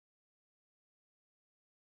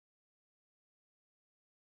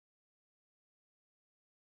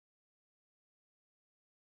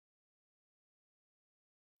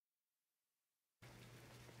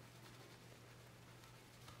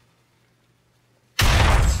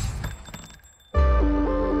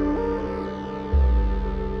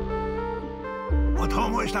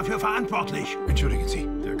Kaicho ist dafür verantwortlich. Entschuldigen Sie.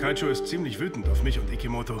 Der Kaicho ist ziemlich wütend auf mich und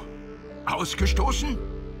Ikimoto. Ausgestoßen?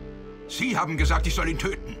 Sie haben gesagt, ich soll ihn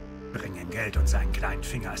töten. Bring ihm Geld und seinen kleinen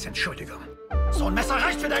Finger als Entschuldigung. So ein Messer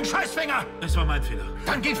reicht für deinen Scheißfinger. Es war mein Fehler.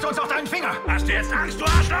 Dann gibst du uns auch deinen Finger. Hast du jetzt Angst, du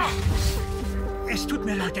Arschloch? Es tut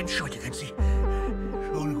mir leid, entschuldigen Sie.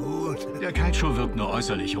 Schon gut. Der Kaicho wirkt nur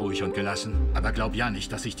äußerlich ruhig und gelassen. Aber glaub ja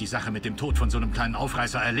nicht, dass sich die Sache mit dem Tod von so einem kleinen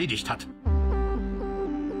Aufreißer erledigt hat.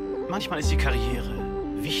 Manchmal ist die Karriere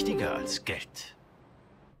wichtiger als Geld.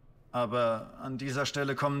 Aber an dieser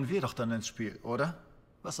Stelle kommen wir doch dann ins Spiel, oder?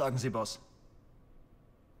 Was sagen Sie, Boss?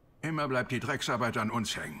 Immer bleibt die Drecksarbeit an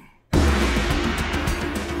uns hängen.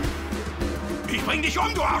 Ich bring dich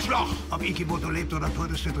um, du Arschloch! Ob Ikimoto lebt oder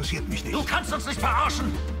tot ist, interessiert mich nicht. Du kannst uns nicht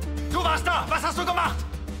verarschen! Du warst da! Was hast du gemacht?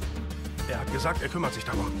 Er hat gesagt, er kümmert sich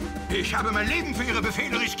darum. Ich habe mein Leben für Ihre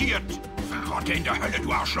Befehle riskiert. Verrotte in der Hölle,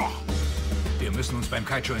 du Arschloch! Wir müssen uns beim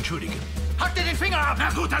Kaicho entschuldigen. Hack dir den Finger ab! Na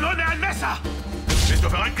gut, dann hol mir ein Messer! Bist du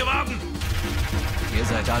verrückt geworden? Ihr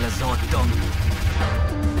seid alle so dumm.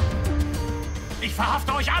 Ich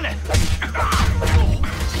verhafte euch alle!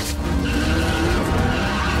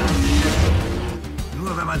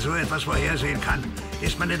 Nur wenn man so etwas vorhersehen kann,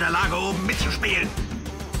 ist man in der Lage, oben mitzuspielen.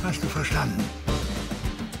 Hast du verstanden?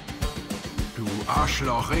 Du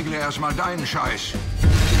Arschloch, regle erstmal deinen Scheiß.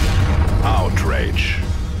 Outrage.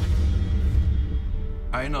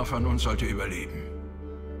 Einer von uns sollte überleben.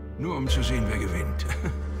 Nur um zu sehen, wer gewinnt.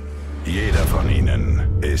 Jeder von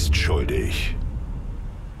ihnen ist schuldig.